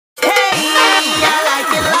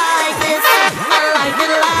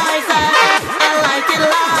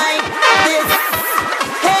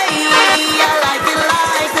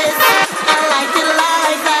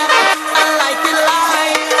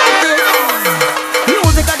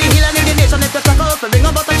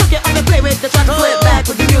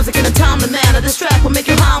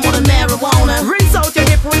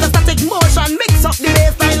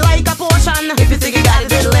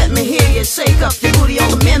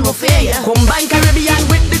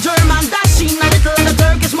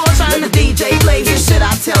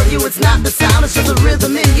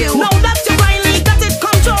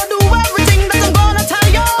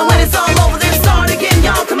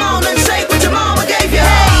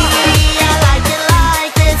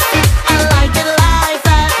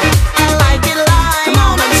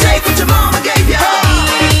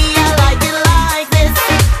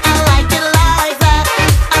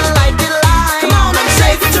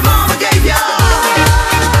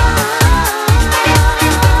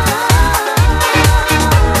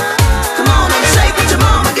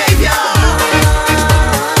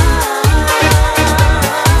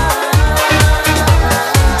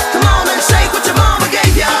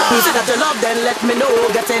got your love, then let me know.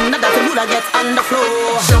 Get in, I got the mood, I get on the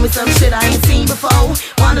floor. Show me some shit I ain't seen before.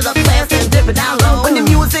 One of the class and dip it down low. When the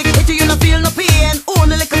music hit you, you don't feel no pain.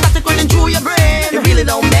 Only like a static running through your brain. It really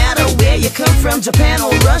don't matter where you come from, Japan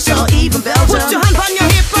or Russia or even Belgium. Put your hand on your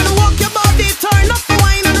hip and walk your body. Turn up the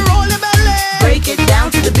wine and roll your belly. Break it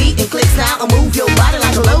down to the beat and click sound and move your body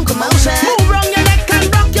like a locomotion. Move round your neck and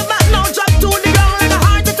rock your back now. Drop to the ground like a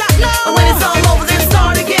heart attack now. And when it's all over, then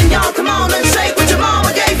start again, y'all. Come on and shake what your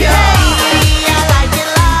mama gave you. Hey, I like it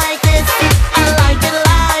like this. I like it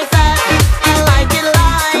like that. I like it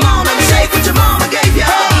like. Come on and shake what your mama gave you.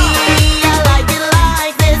 Hey, I like it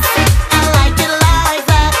like this. I like it like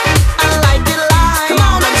that. I like it like. Come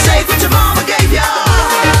on and shake what your mama gave you.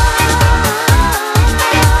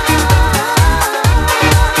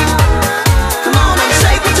 Come on and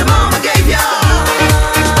shake what your mama gave you.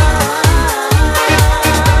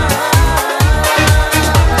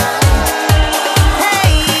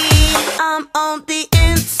 Hey, I'm on the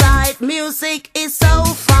inside. Music is so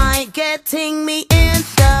fine, getting me